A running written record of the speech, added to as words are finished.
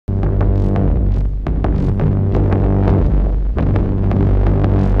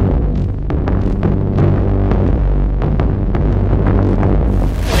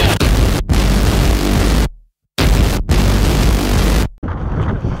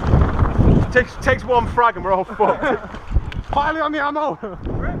Takes one frag and we're all fucked. Finally on the ammo!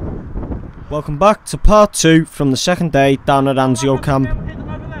 Welcome back to part 2 from the second day down at Anzio camp.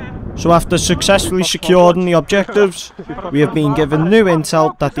 So after successfully securing the objectives, we have been given new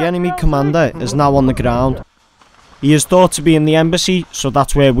intel that the enemy commander is now on the ground. He is thought to be in the embassy, so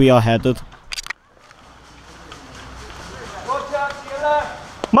that's where we are headed.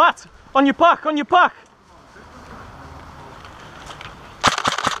 Matt, on your back, on your back!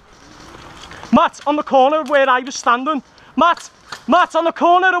 Matt, on the corner of where I was standing. Matt, on the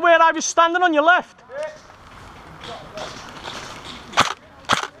corner of where I was standing on your left.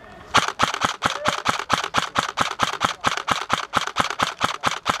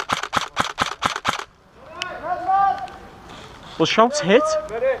 Well, shots hit.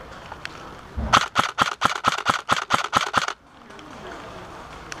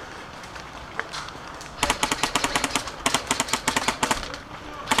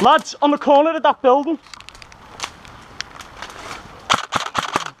 Lads, on the corner of that building.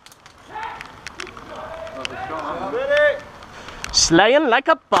 Slaying like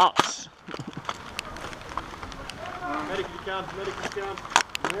a boss.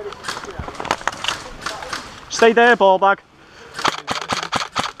 Stay there, ball bag.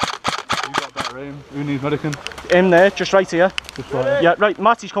 You got better aim. Who needs medicine? In there, just right here. Just right. Yeah, right.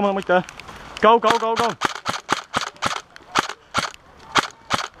 Matty's coming right there. Go, go, go, go.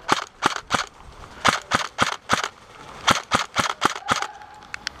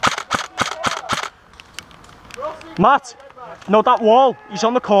 Matt, no, that wall, he's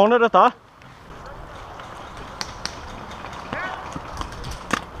on the corner of that.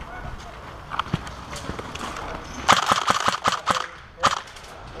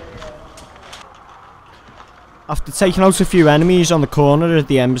 After taking out a few enemies on the corner of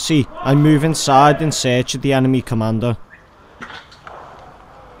the embassy, I move inside in search of the enemy commander.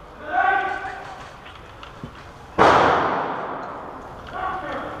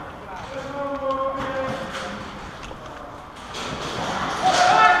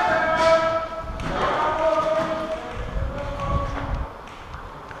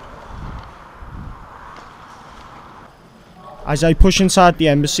 As I push inside the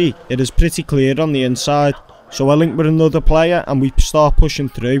embassy, it is pretty clear on the inside, so I link with another player and we start pushing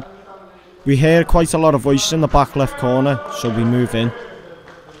through. We hear quite a lot of voices in the back left corner, so we move in.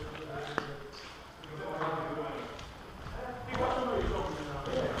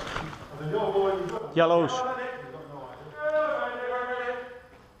 Yellows.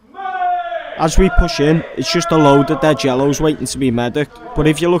 As we push in, it's just a load of dead yellows waiting to be medic, but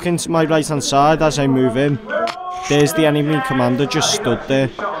if you look into my right hand side as I move in, there's the enemy commander just stood there.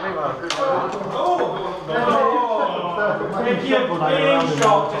 If you're being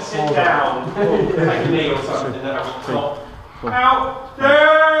shot, just sit down. Take a knee or something and then I'll stop. Out!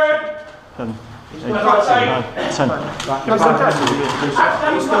 Dead! 10, 8, 10.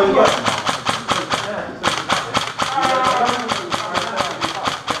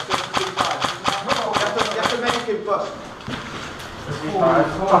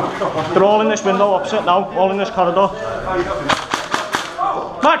 They're all in this window opposite now, all in this corridor.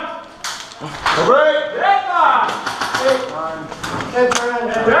 Matt!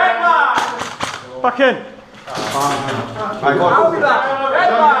 Back in!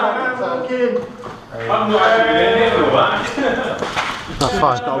 That's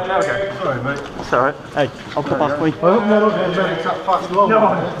fine. Okay. Sorry, mate. That's alright. Hey, I'll come back for you.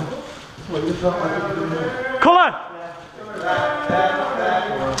 Colour!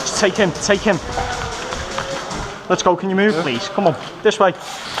 Just take him, take him. Let's go, can you move please? Come on, this way.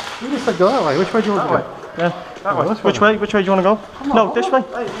 You just said go that way. Which way do you want to go? Yeah. That way. Which way do you want to go? No, this way.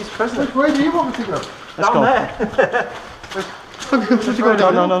 Hey, he's president. Which way do you want me to go? Let's go.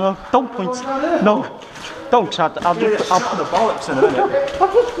 No. Don't point. No. Don't, Chad. I'll put the bollocks in a minute.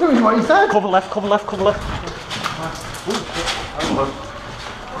 I'm just doing what you said. Cover left, cover left, cover left.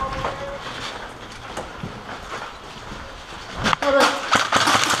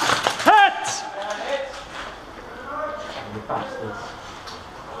 Hit!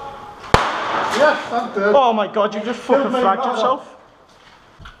 Yes, I'm good. Oh my god, you just fucking fragged yourself.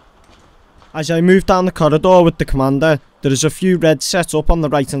 As I move down the corridor with the commander, there is a few reds set up on the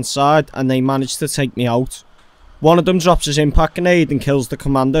right hand side and they manage to take me out. One of them drops his impact grenade and kills the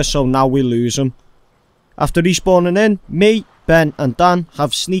commander, so now we lose him. After respawning in, me, Ben and Dan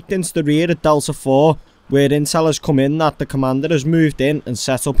have sneaked into the rear of Delta 4, where intel has come in that the commander has moved in and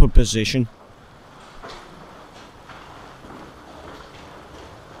set up a position.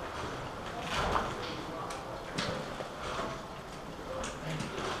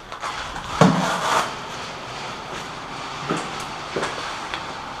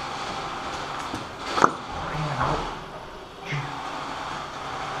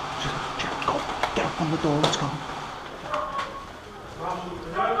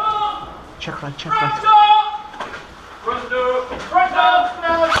 Check right, check right. Front door! Front door!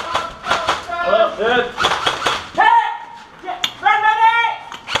 Well, good.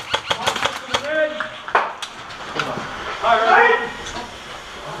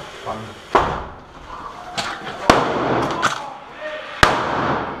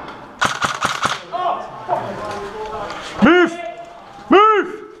 Move! Move!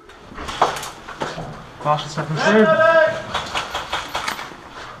 Marshall, second through.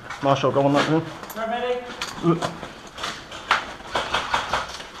 Marshall, go on that room.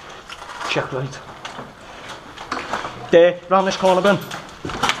 Check right. There, round this corner, Ben.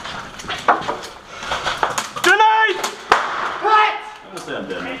 Grenade!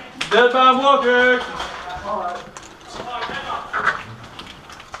 Dead man walking!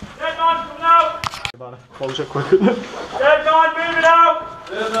 Dead man coming out! Close it quick. Dead man moving out!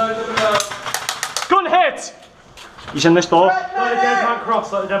 Dead man coming out! Gun hit! He's in this door. Let the dead man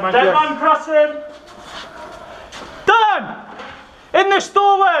cross, let the dead man cross. Dead man crossing! Dan! In this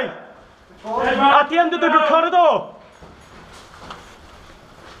doorway! Dead man At the end of the corridor!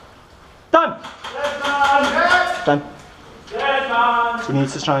 Dan! Dead man! Dan, Dead man! we need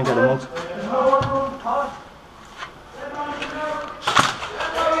to try and get him out.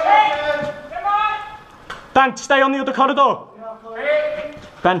 Dan, stay on the other corridor.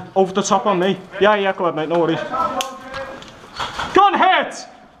 Ben, over the top on me. Yeah, go ahead, mate, no worries. Gun hit!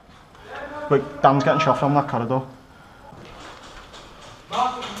 Wait, Dan's getting shot from that corridor.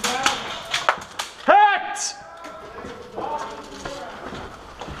 Hit!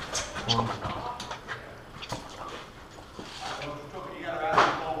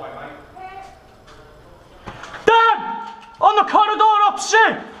 Dan! On the corridor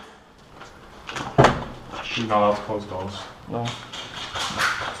opposite! You're not allowed to close doors. No.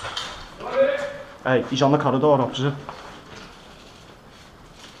 Hey, he's on the corridor opposite.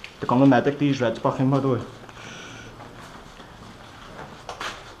 They're gonna medic these reds back in, by the way.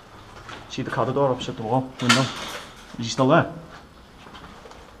 See the corridor opposite the wall, window. Is he still there?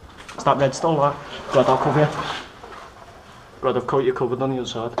 Is that red still there? Red, I'll cover you. Red, I've got you covered on the other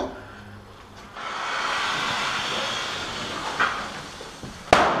side.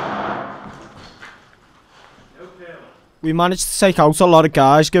 We managed to take out a lot of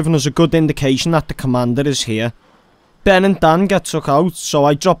guys, giving us a good indication that the commander is here. Ben and Dan get took out, so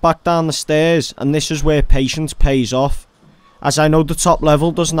I drop back down the stairs, and this is where patience pays off. As I know the top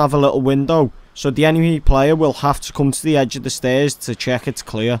level doesn't have a little window, so the enemy player will have to come to the edge of the stairs to check it's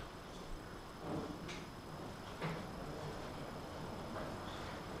clear.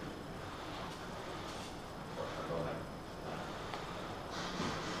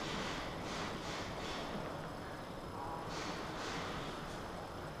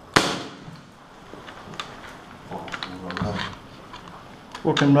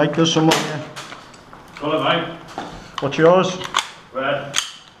 Looking right, there's someone here. Got it, mate. What's yours? Red.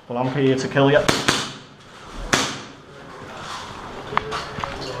 Well, I'm here to kill you.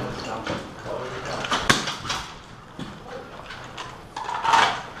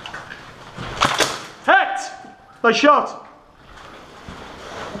 Hit! Nice shot!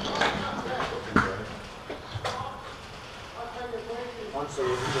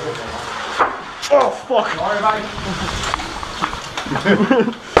 Oh, fuck! Sorry, mate.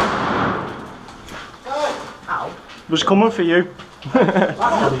 Was coming for you.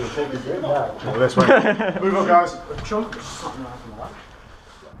 Oh, this way. Move up, guys.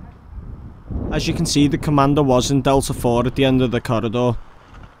 As you can see, the commander was in Delta 4 at the end of the corridor.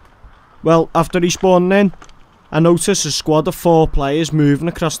 Well, after he spawned in, I noticed a squad of 4 players moving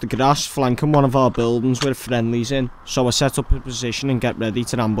across the grass, flanking one of our buildings with friendlies in, so I set up a position and get ready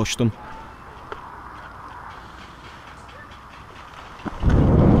to ambush them.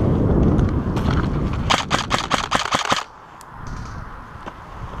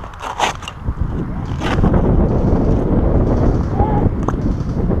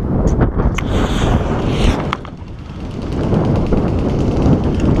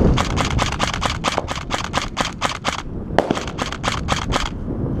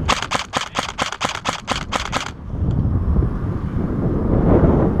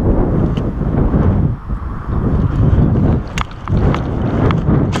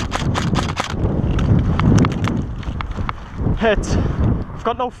 Hit. I've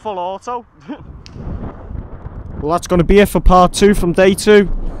got no full auto. Well, that's going to be it for part 2 from day 2.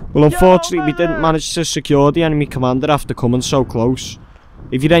 Well, unfortunately, we didn't manage to secure the enemy commander after coming so close.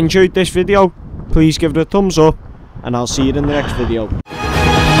 If you enjoyed this video, please give it a thumbs up, and I'll see you in the next video.